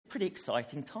pretty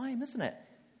exciting time, isn't it?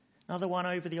 Another one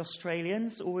over the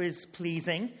Australians, always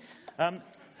pleasing. And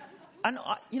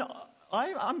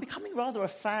I'm becoming rather a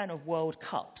fan of World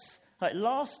Cups. Like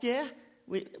last year,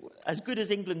 as good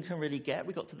as England can really get,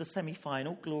 we got to the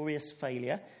semi-final, glorious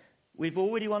failure. We've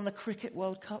already won the Cricket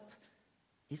World Cup.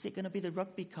 Is it going to be the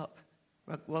Rugby Cup,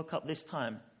 World Cup this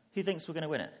time? Who thinks we're going to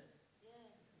win it?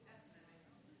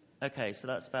 Okay, so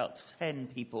that's about 10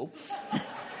 people.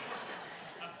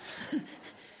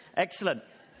 Excellent.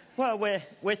 Well,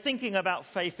 we're thinking about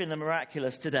faith in the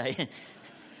miraculous today.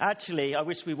 Actually, I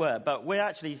wish we were, but we're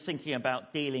actually thinking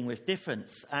about dealing with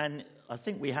difference. And I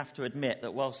think we have to admit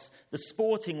that whilst the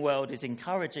sporting world is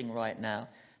encouraging right now,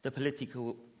 the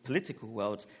political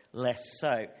world less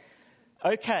so.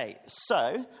 Okay,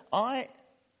 so I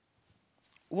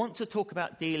want to talk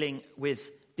about dealing with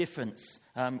difference,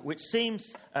 which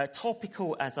seems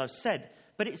topical, as I've said,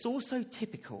 but it's also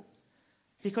typical.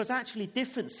 Because actually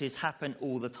differences happen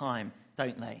all the time,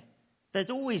 don't they?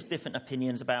 There's always different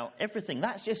opinions about everything.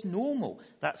 That's just normal.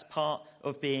 That's part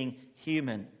of being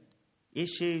human.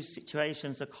 Issues,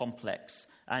 situations are complex,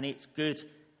 and it's good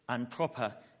and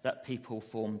proper that people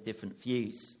form different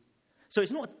views. So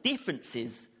it's not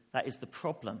differences that is the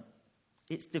problem.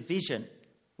 It's division,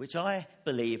 which I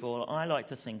believe, or I like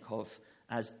to think of,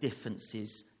 as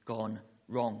differences gone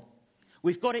wrong.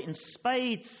 We've got it in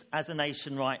spades as a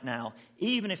nation right now,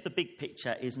 even if the big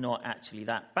picture is not actually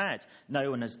that bad. No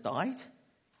one has died.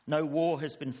 No war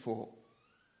has been fought.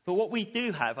 But what we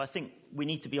do have, I think we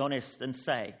need to be honest and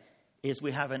say, is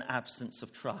we have an absence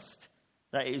of trust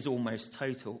that is almost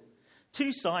total.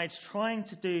 Two sides trying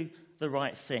to do the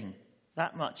right thing.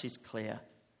 That much is clear.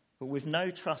 But with no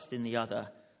trust in the other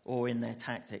or in their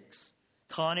tactics.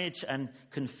 Carnage and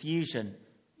confusion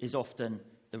is often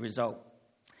the result.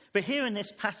 But here in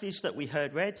this passage that we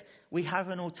heard read, we have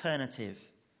an alternative.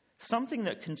 Something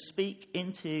that can speak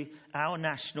into our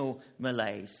national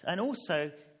malaise and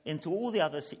also into all the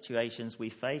other situations we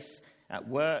face at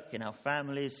work, in our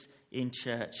families, in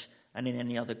church, and in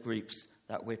any other groups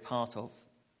that we're part of.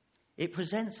 It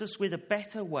presents us with a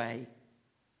better way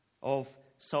of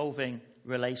solving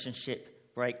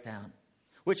relationship breakdown,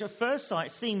 which at first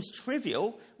sight seems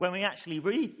trivial when we actually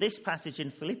read this passage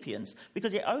in Philippians,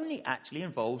 because it only actually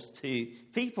involves two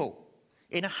people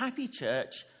in a happy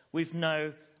church with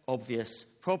no obvious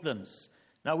problems.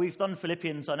 Now, we've done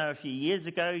Philippians, I know, a few years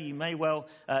ago. You may well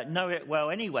know it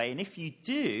well anyway. And if you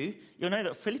do, you'll know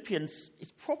that Philippians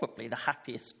is probably the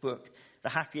happiest book, the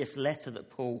happiest letter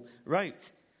that Paul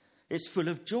wrote. It's full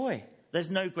of joy. There's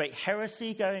no great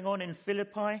heresy going on in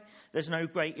Philippi. There's no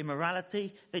great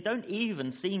immorality. They don't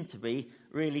even seem to be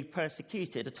really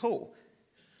persecuted at all.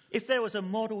 If there was a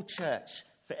model church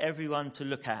for everyone to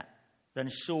look at, then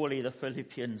surely the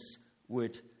Philippians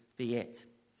would be it.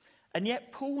 And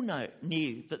yet Paul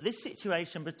knew that this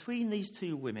situation between these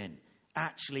two women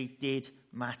actually did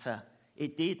matter.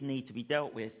 It did need to be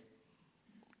dealt with.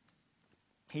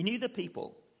 He knew the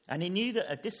people, and he knew that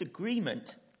a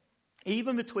disagreement,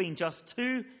 even between just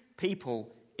two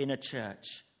people in a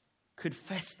church, could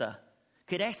fester,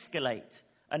 could escalate,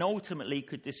 and ultimately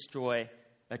could destroy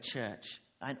a church.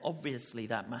 And obviously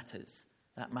that matters.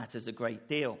 That matters a great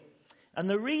deal. And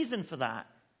the reason for that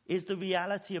is the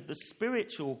reality of the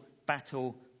spiritual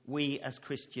battle we as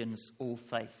Christians all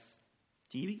face.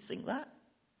 Do you think that?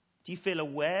 Do you feel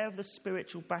aware of the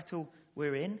spiritual battle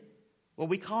we're in? Well,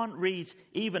 we can't read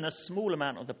even a small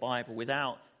amount of the Bible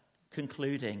without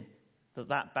concluding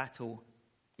that battle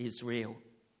is real.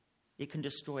 It can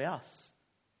destroy us,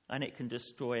 and it can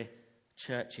destroy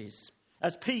churches.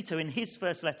 As Peter in his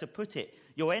first letter put it,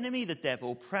 your enemy, the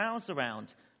devil, prowls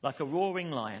around like a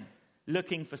roaring lion,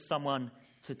 looking for someone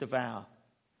to devour.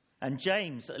 And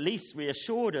James at least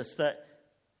reassured us that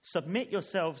submit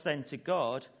yourselves then to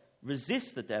God,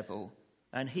 resist the devil,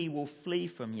 and he will flee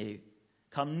from you.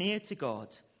 Come near to God,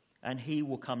 and he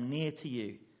will come near to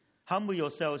you. Humble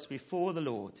yourselves before the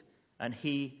Lord, and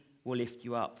he will lift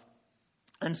you up.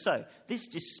 And so, this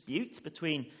dispute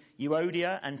between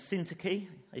Euodia and Syntyche,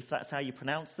 if that's how you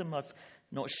pronounce them, I'm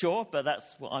not sure, but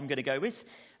that's what I'm going to go with.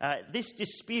 This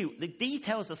dispute, the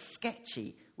details are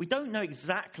sketchy. We don't know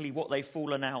exactly what they've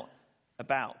fallen out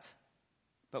about,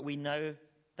 but we know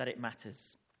that it matters.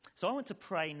 So I want to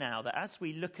pray now that as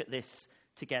we look at this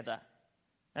together,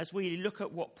 as we look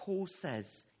at what Paul says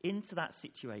into that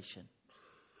situation,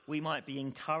 we might be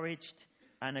encouraged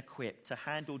and equipped to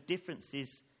handle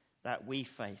differences that we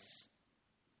face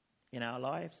in our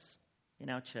lives, in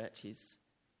our churches,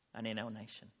 and in our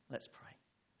nation. Let's pray.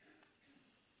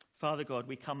 Father God,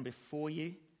 we come before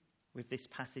you with this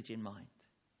passage in mind.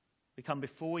 We come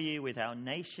before you with our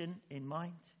nation in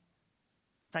mind.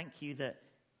 Thank you that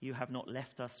you have not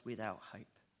left us without hope.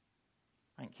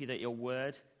 Thank you that your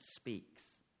word speaks.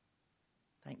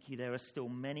 Thank you there are still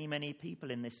many, many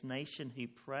people in this nation who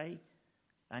pray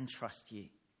and trust you.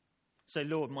 So,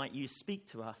 Lord, might you speak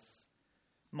to us.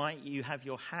 Might you have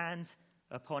your hand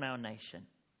upon our nation.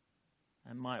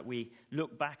 And might we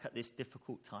look back at this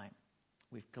difficult time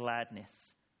with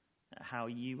gladness at how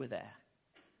you were there,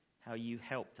 how you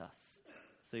helped us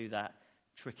through that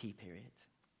tricky period.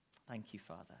 Thank you,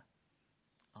 Father.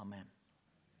 Amen.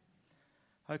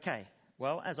 Okay,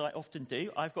 well, as I often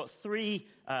do, I've got three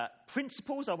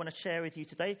principles I want to share with you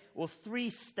today, or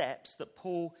three steps that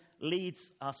Paul leads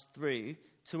us through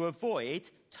to avoid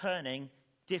turning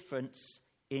difference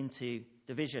into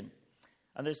division.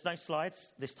 And there's no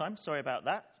slides this time, sorry about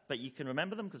that, but you can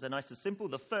remember them because they're nice and simple.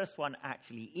 The first one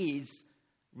actually is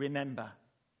remember.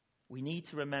 We need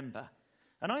to remember.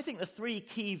 And I think the three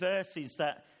key verses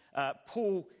that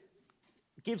Paul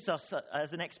gives us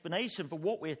as an explanation for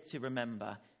what we're to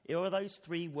remember are those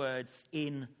three words,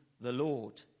 in the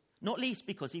Lord. Not least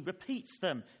because he repeats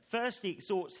them. First, he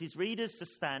exhorts his readers to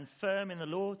stand firm in the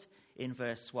Lord in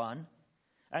verse 1.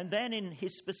 And then in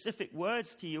his specific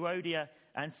words to Euodia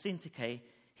and Syntyche,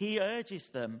 he urges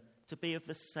them to be of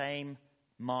the same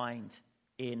mind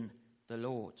in the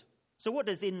Lord. So what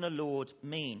does in the Lord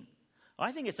mean?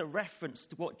 I think it's a reference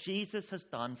to what Jesus has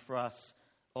done for us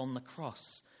on the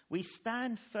cross. We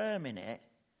stand firm in it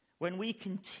when we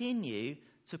continue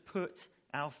to put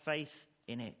our faith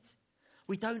in it.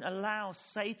 We don't allow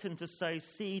Satan to sow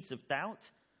seeds of doubt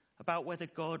about whether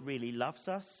God really loves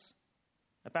us,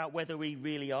 about whether we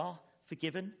really are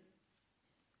forgiven.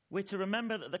 We're to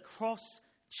remember that the cross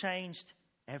changed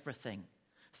everything.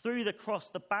 Through the cross,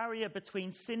 the barrier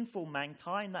between sinful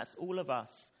mankind, that's all of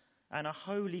us, and a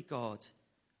holy God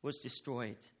was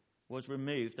destroyed, was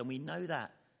removed. And we know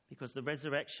that because the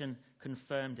resurrection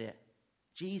confirmed it.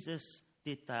 Jesus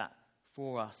did that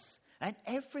for us. And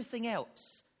everything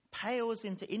else pales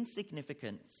into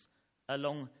insignificance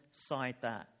alongside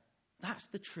that. That's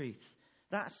the truth.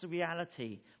 That's the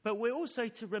reality. But we're also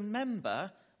to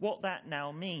remember what that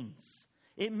now means.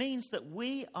 It means that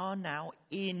we are now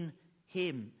in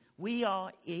him. We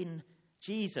are in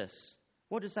Jesus.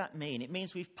 What does that mean? It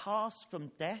means we've passed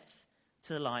from death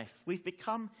to life. We've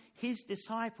become his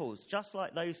disciples, just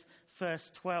like those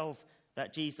first 12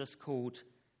 that Jesus called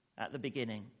at the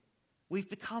beginning. We've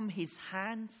become his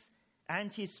hands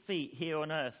and his feet here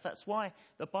on earth. That's why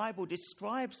the Bible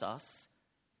describes us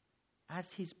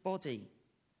as his body.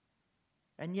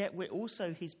 And yet we're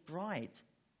also his bride,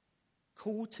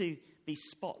 called to be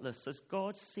spotless as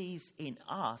God sees in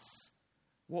us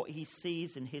what he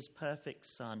sees in his perfect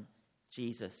Son,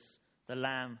 Jesus, the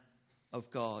Lamb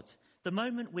of God. The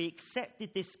moment we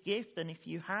accepted this gift, and if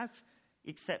you have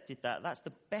accepted that, that's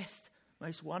the best,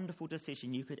 most wonderful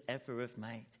decision you could ever have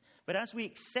made. But as we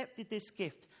accepted this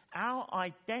gift, our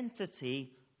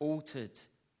identity altered.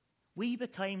 We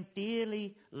became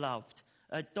dearly loved,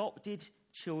 adopted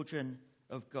children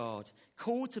of God,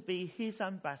 called to be his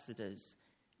ambassadors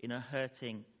in a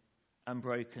hurting and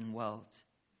broken world.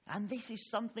 And this is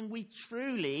something we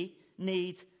truly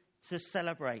need to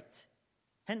celebrate.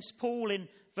 Hence Paul in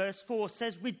verse 4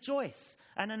 says, rejoice.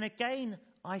 And then again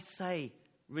I say,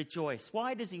 rejoice.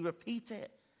 Why does he repeat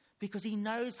it? Because he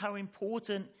knows how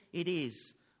important it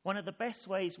is. One of the best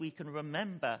ways we can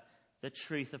remember the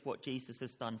truth of what Jesus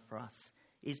has done for us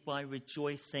is by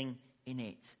rejoicing in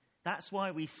it. That's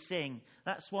why we sing.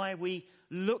 That's why we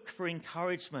look for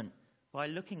encouragement by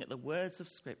looking at the words of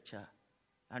Scripture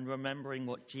and remembering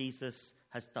what Jesus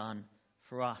has done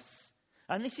for us.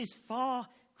 And this is far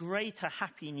greater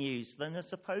happy news than the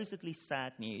supposedly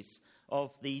sad news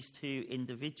of these two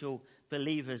individual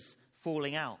believers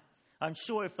falling out. I'm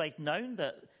sure if they'd known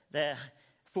that their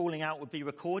falling out would be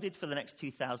recorded for the next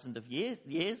 2,000 of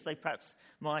years, they perhaps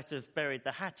might have buried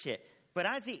the hatchet. But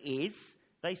as it is,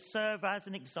 they serve as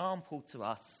an example to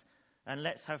us. And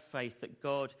let's have faith that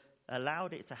God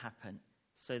allowed it to happen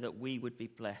so that we would be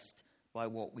blessed by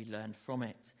what we learned from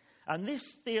it. And this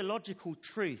theological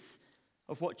truth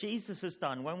of what Jesus has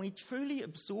done, when we truly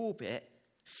absorb it,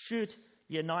 should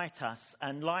unite us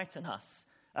and lighten us.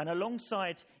 And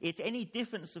alongside it, any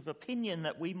difference of opinion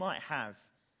that we might have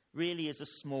really is a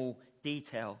small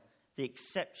detail, the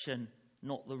exception,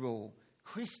 not the rule.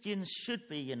 Christians should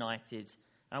be united,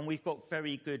 and we've got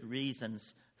very good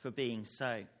reasons for being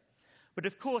so. But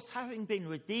of course, having been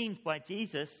redeemed by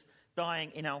Jesus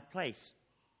dying in our place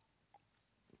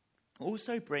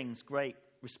also brings great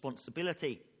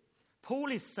responsibility.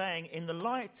 Paul is saying, in the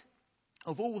light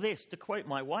of all this, to quote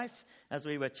my wife as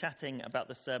we were chatting about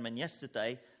the sermon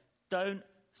yesterday, don't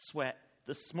sweat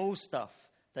the small stuff.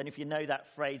 Don't know if you know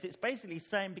that phrase. It's basically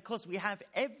saying because we have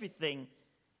everything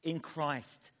in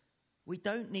Christ, we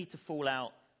don't need to fall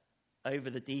out over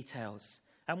the details.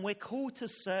 And we're called to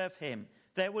serve him.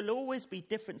 There will always be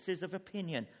differences of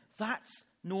opinion. That's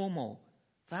normal.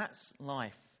 That's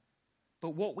life.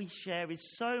 But what we share is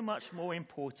so much more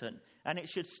important, and it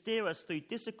should steer us through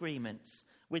disagreements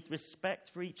with respect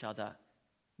for each other,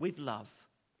 with love,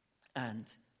 and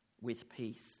with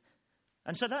peace.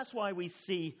 And so that's why we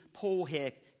see Paul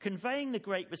here conveying the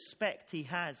great respect he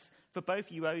has for both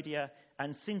Euodia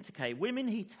and Syntyche. Women,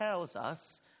 he tells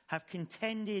us, have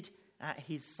contended at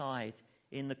his side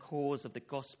in the cause of the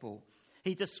gospel.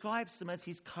 He describes them as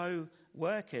his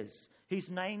co-workers, whose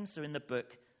names are in the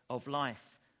book of life.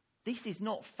 This is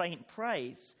not faint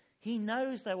praise. He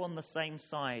knows they're on the same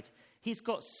side. He's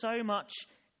got so much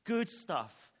good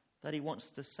stuff that he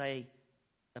wants to say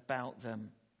about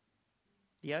them.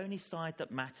 The only side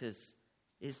that matters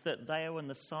is that they are on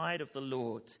the side of the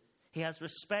Lord. He has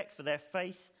respect for their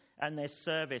faith and their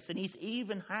service, and he's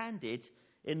even-handed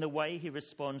in the way he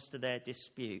responds to their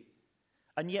dispute.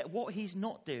 And yet what he's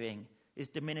not doing is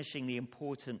diminishing the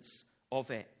importance of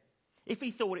it. If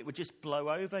he thought it would just blow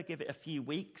over, give it a few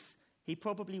weeks, he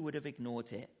probably would have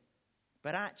ignored it.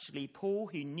 But actually, Paul,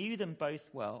 who knew them both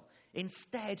well,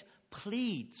 instead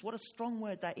pleads. What a strong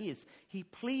word that is. He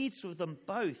pleads with them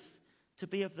both to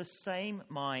be of the same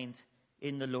mind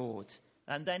in the Lord.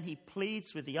 And then he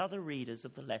pleads with the other readers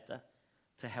of the letter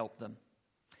to help them.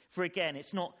 For again,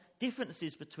 it's not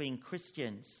differences between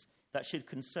Christians that should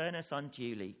concern us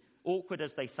unduly, awkward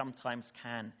as they sometimes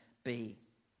can be.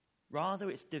 Rather,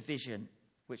 it's division,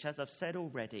 which, as I've said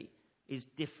already, is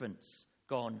difference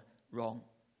gone wrong.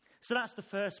 So that's the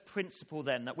first principle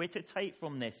then that we're to take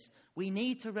from this. We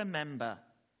need to remember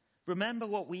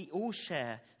what we all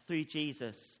share through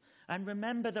Jesus. And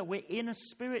remember that we're in a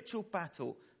spiritual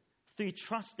battle. Through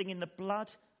trusting in the blood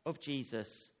of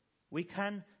Jesus, we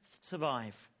can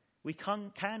survive. We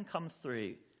can come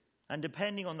through. And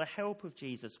depending on the help of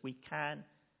Jesus, we can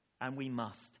and we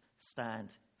must stand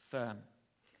firm.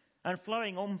 And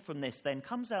flowing on from this then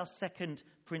comes our second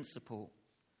principle.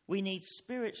 We need,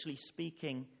 spiritually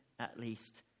speaking, at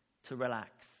least, to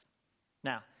relax.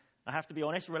 Now, I have to be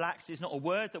honest, relax is not a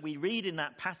word that we read in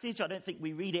that passage. I don't think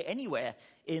we read it anywhere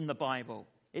in the Bible.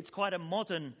 It's quite a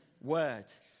modern word.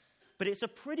 But it's a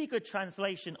pretty good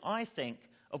translation, I think,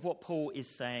 of what Paul is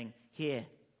saying here.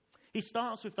 He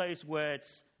starts with those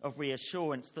words of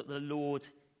reassurance that the Lord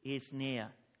is near.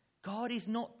 God is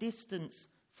not distant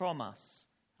from us,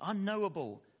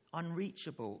 unknowable,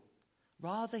 unreachable.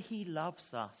 Rather, he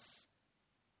loves us,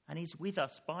 and he's with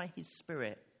us by his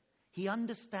Spirit. He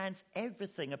understands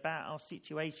everything about our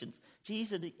situations.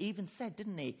 Jesus even said,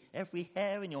 didn't he, every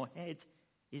hair in your head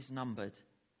is numbered.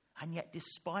 And yet,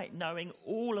 despite knowing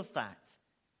all of that,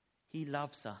 he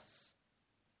loves us.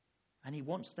 And he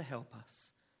wants to help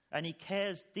us. And he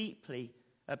cares deeply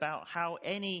about how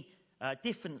any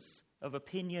difference of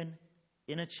opinion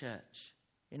in a church,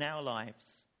 in our lives,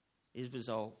 is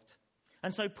resolved.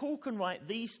 And so Paul can write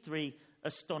these three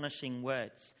astonishing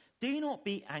words. Do not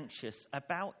be anxious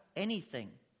about anything,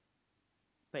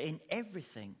 but in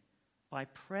everything, by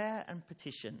prayer and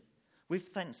petition, with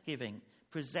thanksgiving,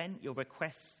 present your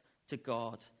requests to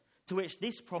God, to which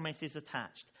this promise is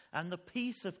attached. And the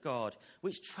peace of God,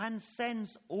 which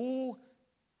transcends all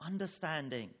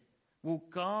understanding, will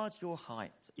guard your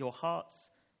hearts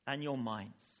and your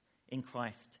minds in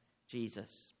Christ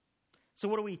Jesus. So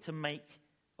what are we to make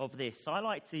of this? I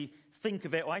like to think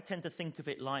of it, or I tend to think of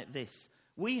it like this.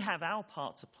 We have our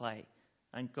part to play,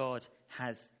 and God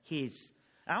has his.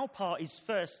 Our part is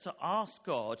first to ask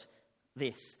God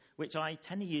this, which I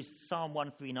tend to use Psalm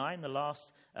 139, the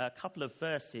last couple of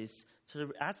verses,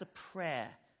 as a prayer,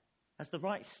 as the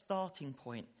right starting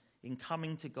point in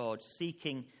coming to God,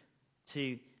 seeking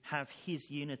to have his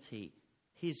unity,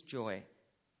 his joy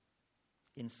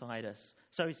inside us.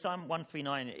 So Psalm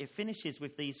 139, it finishes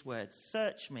with these words: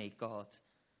 Search me, God,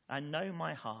 and know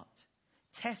my heart.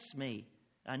 Test me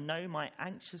and know my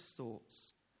anxious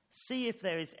thoughts. See if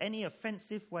there is any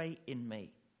offensive way in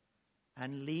me,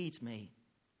 and lead me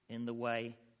in the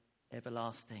way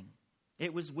everlasting.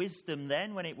 It was wisdom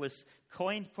then when it was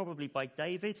coined probably by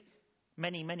David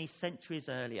many, many centuries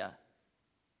earlier.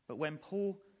 But when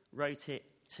Paul wrote it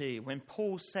too, when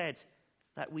Paul said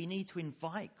that we need to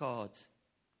invite God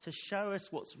to show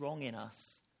us what's wrong in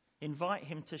us, invite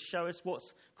him to show us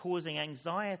what's causing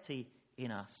anxiety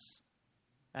in us.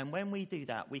 And when we do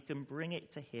that, we can bring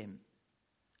it to him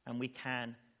and we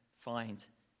can find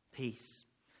peace.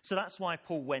 So that's why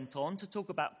Paul went on to talk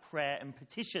about prayer and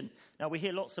petition. Now, we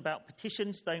hear lots about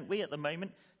petitions, don't we, at the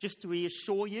moment? Just to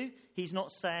reassure you, he's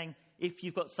not saying if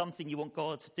you've got something you want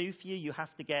God to do for you, you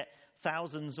have to get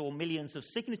thousands or millions of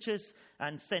signatures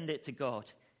and send it to God.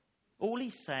 All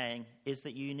he's saying is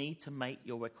that you need to make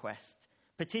your request.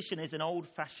 Petition is an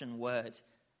old-fashioned word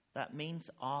that means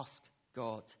ask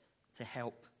God to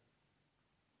help.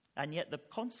 And yet the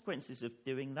consequences of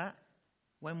doing that,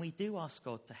 when we do ask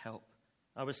God to help,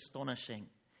 are astonishing.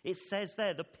 It says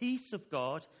there, the peace of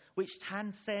God, which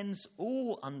transcends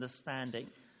all understanding,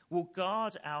 will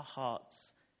guard our hearts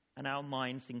and our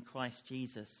minds in Christ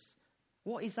Jesus.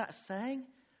 What is that saying?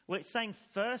 Well, it's saying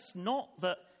first, not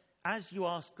that as you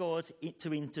ask God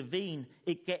to intervene,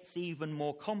 it gets even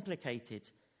more complicated,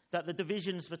 that the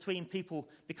divisions between people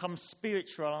become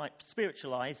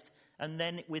spiritualized, and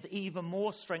then with even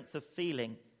more strength of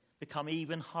feeling, become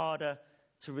even harder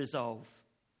to resolve.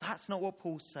 That's not what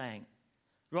Paul's saying.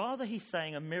 Rather, he's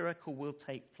saying a miracle will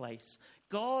take place.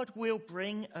 God will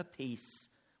bring a peace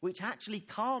which actually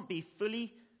can't be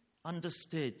fully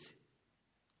understood.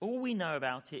 All we know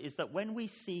about it is that when we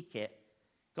seek it,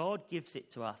 God gives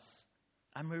it to us.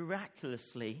 And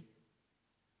miraculously,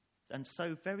 and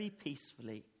so very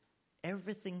peacefully,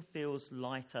 everything feels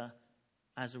lighter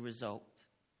as a result.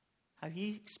 Have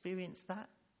you experienced that?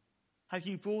 Have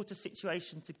you brought a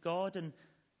situation to God and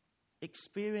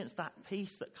experienced that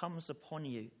peace that comes upon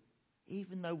you,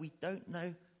 even though we don't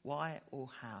know why or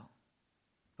how?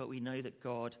 But we know that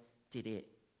God did it.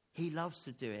 He loves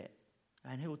to do it,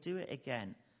 and he'll do it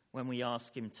again when we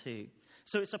ask him to.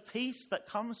 So it's a peace that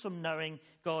comes from knowing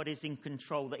God is in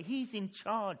control, that he's in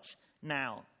charge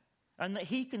now, and that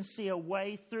he can see a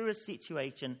way through a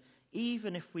situation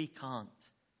even if we can't.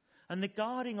 And the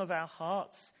guarding of our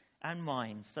hearts and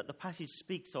minds that the passage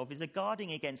speaks of is a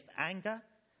guarding against anger,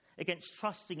 against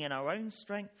trusting in our own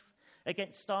strength,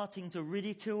 against starting to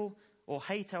ridicule or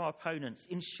hate our opponents.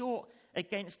 In short,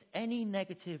 against any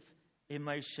negative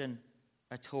emotion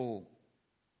at all,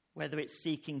 whether it's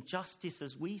seeking justice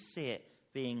as we see it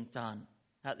being done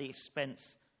at the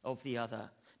expense of the other.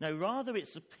 No, rather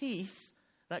it's a peace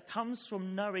that comes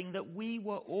from knowing that we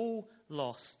were all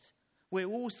lost. We're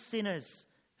all sinners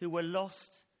who were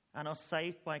lost and are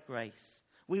saved by grace.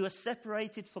 We were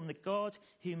separated from the God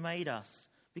who made us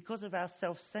because of our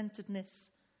self-centeredness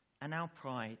and our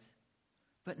pride.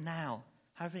 But now,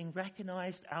 having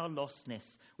recognized our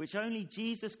lostness, which only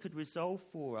Jesus could resolve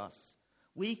for us,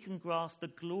 we can grasp the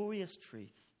glorious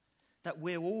truth that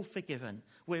we're all forgiven,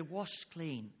 we're washed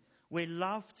clean, we're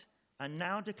loved and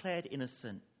now declared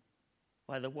innocent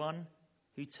by the one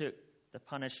who took the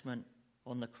punishment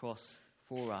on the cross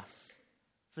for us.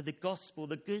 For the gospel,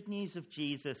 the good news of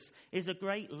Jesus, is a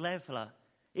great leveler.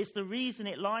 It's the reason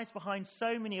it lies behind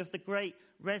so many of the great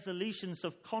resolutions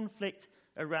of conflict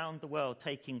around the world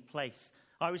taking place.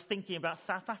 I was thinking about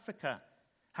South Africa,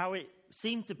 how it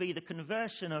seemed to be the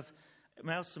conversion of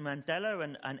Nelson Mandela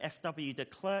and F.W. de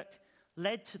Klerk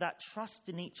led to that trust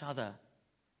in each other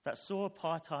that saw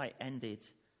apartheid ended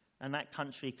and that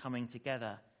country coming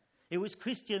together. It was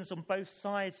Christians on both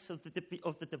sides of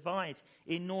the divide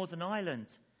in Northern Ireland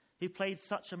who played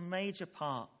such a major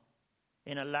part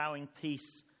in allowing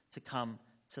peace to come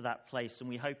to that place, and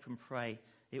we hope and pray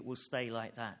it will stay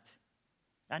like that.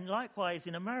 And likewise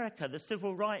in America, the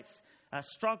civil rights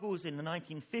struggles in the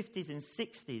 1950s and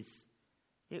 60s,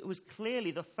 it was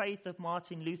clearly the faith of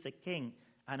Martin Luther King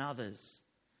and others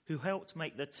who helped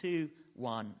make the two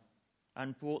one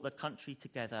and brought the country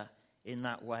together in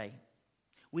that way.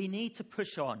 We need to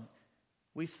push on.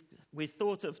 We've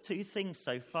thought of two things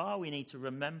so far. We need to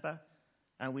remember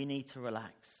and we need to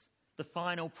relax. The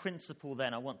final principle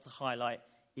then I want to highlight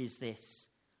is this.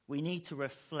 We need to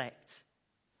reflect.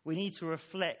 We need to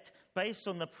reflect based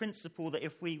on the principle that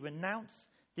if we renounce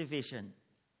division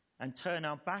and turn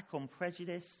our back on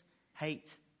prejudice, hate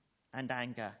and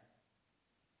anger,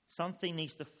 something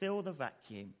needs to fill the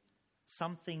vacuum.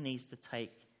 Something needs to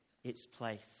take its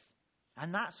place.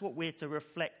 And that's what we're to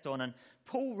reflect on. And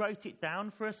Paul wrote it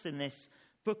down for us in this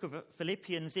book of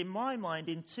Philippians, in my mind,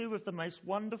 in two of the most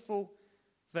wonderful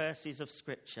verses of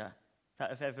Scripture that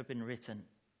have ever been written.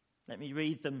 Let me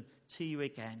read them to you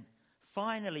again.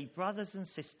 Finally, brothers and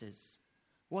sisters,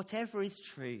 whatever is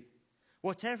true,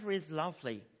 whatever is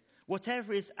lovely,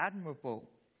 whatever is admirable,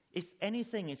 if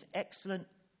anything is excellent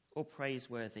or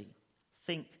praiseworthy,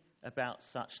 think about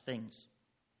such things.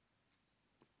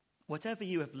 Whatever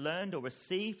you have learned or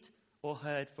received or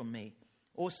heard from me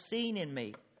or seen in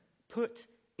me, put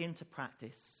into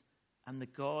practice, and the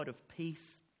God of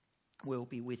peace will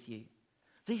be with you.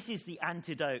 This is the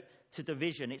antidote to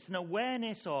division. It's an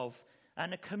awareness of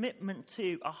and a commitment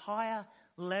to a higher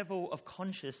level of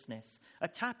consciousness, a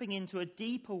tapping into a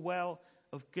deeper well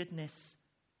of goodness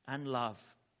and love,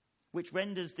 which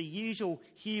renders the usual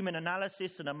human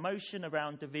analysis and emotion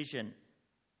around division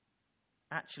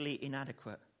actually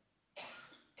inadequate.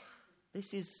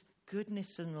 This is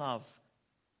goodness and love.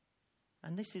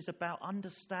 And this is about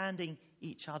understanding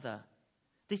each other.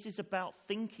 This is about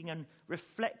thinking and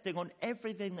reflecting on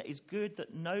everything that is good,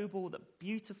 that noble, that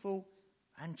beautiful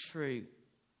and true,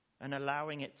 and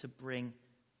allowing it to bring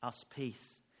us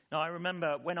peace. Now, I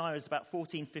remember when I was about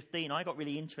 14, 15, I got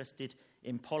really interested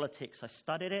in politics. I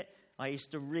studied it. I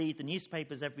used to read the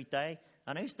newspapers every day,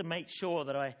 and I used to make sure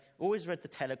that I always read the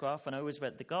Telegraph and I always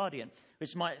read the Guardian,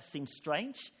 which might seem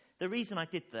strange. The reason I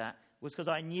did that was because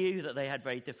I knew that they had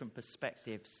very different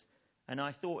perspectives, and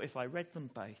I thought if I read them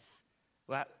both,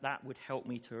 that would help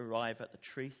me to arrive at the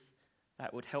truth.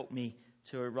 That would help me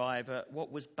to arrive at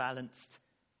what was balanced,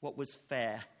 what was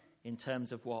fair in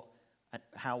terms of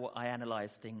how I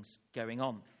analyse things going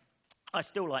on. I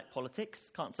still like politics.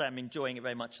 Can't say I'm enjoying it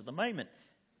very much at the moment.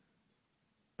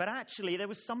 But actually, there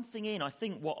was something in, I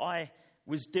think, what I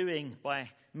was doing by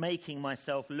making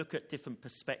myself look at different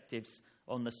perspectives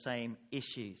on the same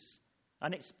issues.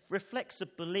 And it reflects a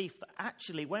belief that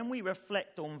actually when we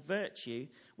reflect on virtue,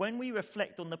 when we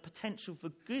reflect on the potential for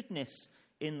goodness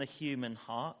in the human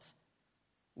heart,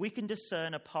 we can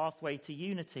discern a pathway to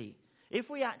unity. If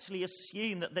we actually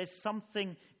assume that there's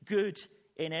something good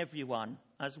in everyone,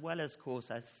 as well as, of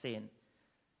course, as sin.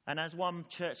 And as one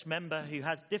church member who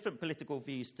has different political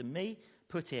views to me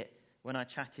put it when I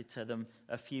chatted to them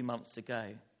a few months ago,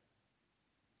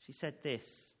 she said this: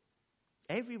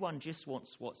 everyone just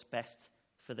wants what's best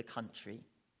for the country.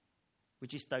 We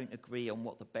just don't agree on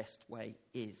what the best way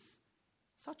is.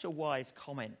 Such a wise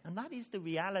comment. And that is the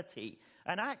reality.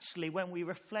 And actually, when we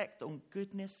reflect on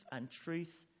goodness and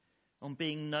truth, on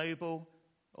being noble,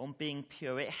 on being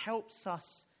pure, it helps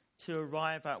us to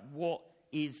arrive at what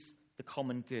is the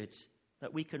common good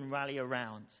that we can rally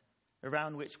around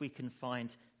which we can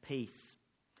find peace.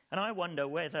 And I wonder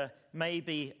whether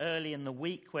maybe early in the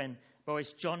week when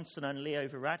Boris Johnson and Leo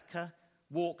Varadkar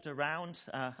walked around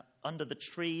under the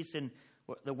trees in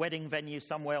the wedding venue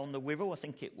somewhere on the Wirral, I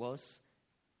think it was,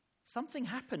 something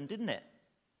happened, didn't it?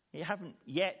 It hasn't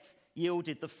yet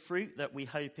yielded the fruit that we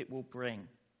hope it will bring.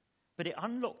 But it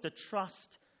unlocked a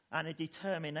trust and a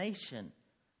determination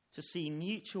to see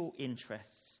mutual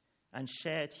interests and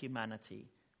shared humanity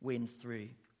win through.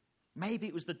 Maybe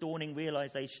it was the dawning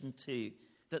realization too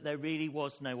that there really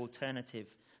was no alternative,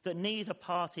 that neither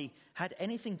party had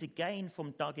anything to gain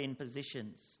from dug-in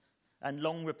positions and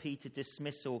long-repeated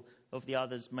dismissal of the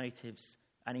other's motives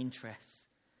and interests.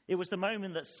 It was the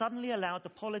moment that suddenly allowed the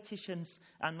politicians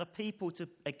and the people to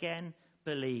again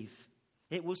believe.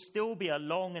 It will still be a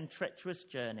long and treacherous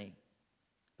journey,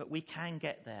 but we can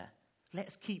get there.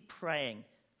 Let's keep praying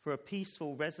for a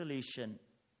peaceful resolution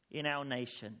in our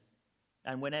nation,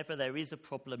 and whenever there is a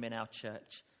problem in our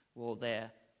church, we're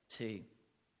there too.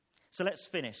 So let's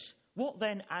finish. What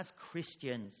then, as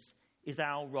Christians, is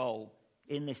our role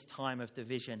in this time of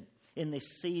division, in this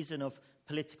season of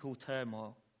political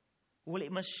turmoil? Well,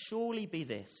 it must surely be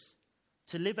this: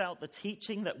 to live out the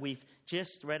teaching that we've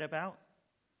just read about,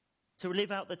 to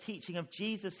live out the teaching of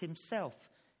Jesus himself,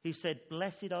 who said,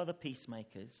 "Blessed are the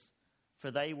peacemakers,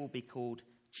 for they will be called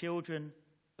children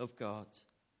of God."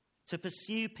 To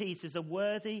pursue peace is a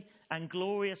worthy and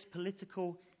glorious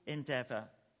political endeavour.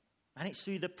 And it's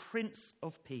through the Prince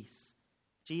of Peace,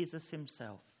 Jesus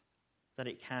himself, that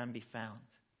it can be found.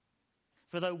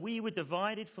 For though we were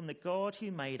divided from the God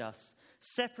who made us,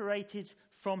 separated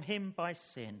from him by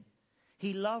sin,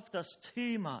 he loved us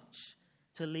too much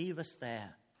to leave us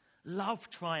there. Love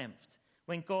triumphed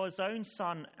when God's own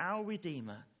Son, our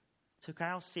Redeemer, took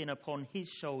our sin upon his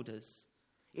shoulders.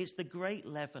 It's the great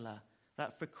leveller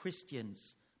that for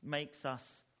Christians makes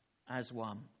us as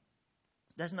one.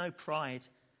 There's no pride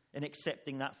in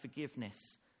accepting that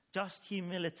forgiveness, just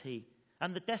humility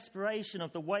and the desperation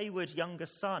of the wayward younger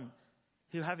son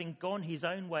who, having gone his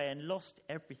own way and lost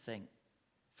everything,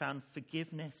 found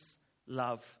forgiveness,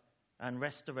 love and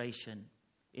restoration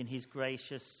in his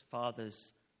gracious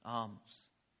Father's arms.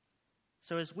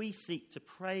 So as we seek to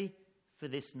pray for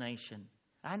this nation,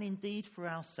 and indeed for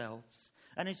ourselves,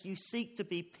 and as you seek to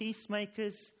be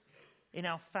peacemakers in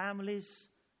our families,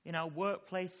 in our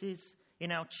workplaces,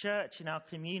 in our church, in our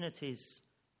communities,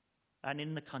 and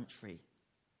in the country,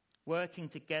 working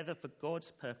together for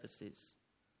God's purposes,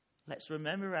 let's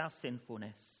remember our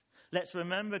sinfulness. Let's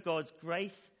remember God's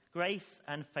grace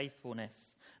and faithfulness.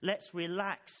 Let's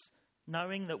relax,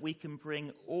 knowing that we can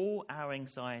bring all our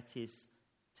anxieties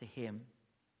to him.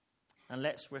 And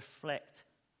let's reflect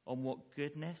on what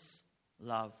goodness,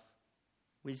 love,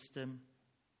 wisdom,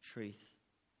 truth,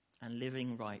 and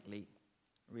living rightly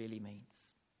really means.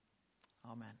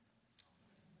 Amen.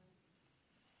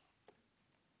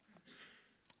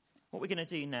 What we're going to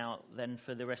do now then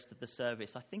for the rest of the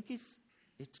service, I think, is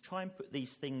to try and put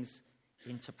these things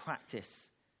into practice.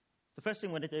 The first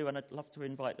thing we're going to do, and I'd love to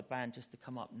invite the band just to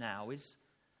come up now, is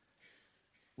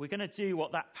we're going to do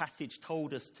what that passage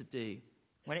told us to do.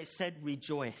 When it said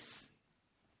rejoice,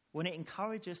 when it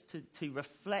encouraged us to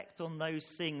reflect on those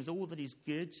things, all that is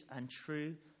good and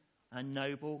true and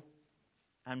noble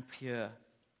and pure.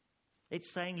 It's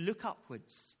saying, look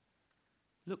upwards.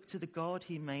 Look to the God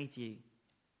who made you,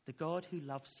 the God who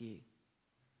loves you,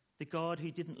 the God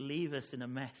who didn't leave us in a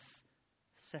mess,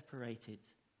 separated,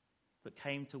 but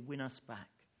came to win us back.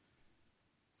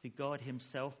 Through God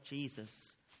himself,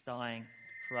 Jesus, dying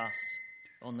for us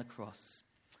on the cross.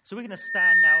 So we're going to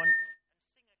stand now and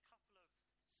sing a couple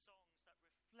of songs that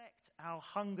reflect our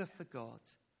hunger for God,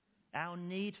 our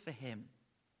need for him,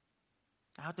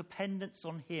 our dependence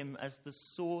on him as the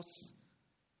source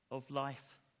of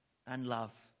life and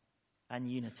love and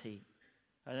unity.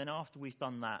 And then after we've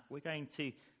done that, we're going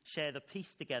to share the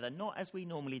peace together, not as we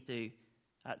normally do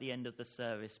at the end of the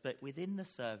service, but within the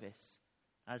service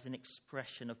as an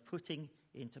expression of putting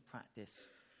into practice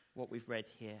what we've read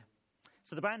here.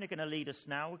 So the band are going to lead us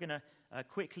now. We're going to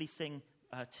quickly sing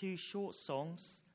two short songs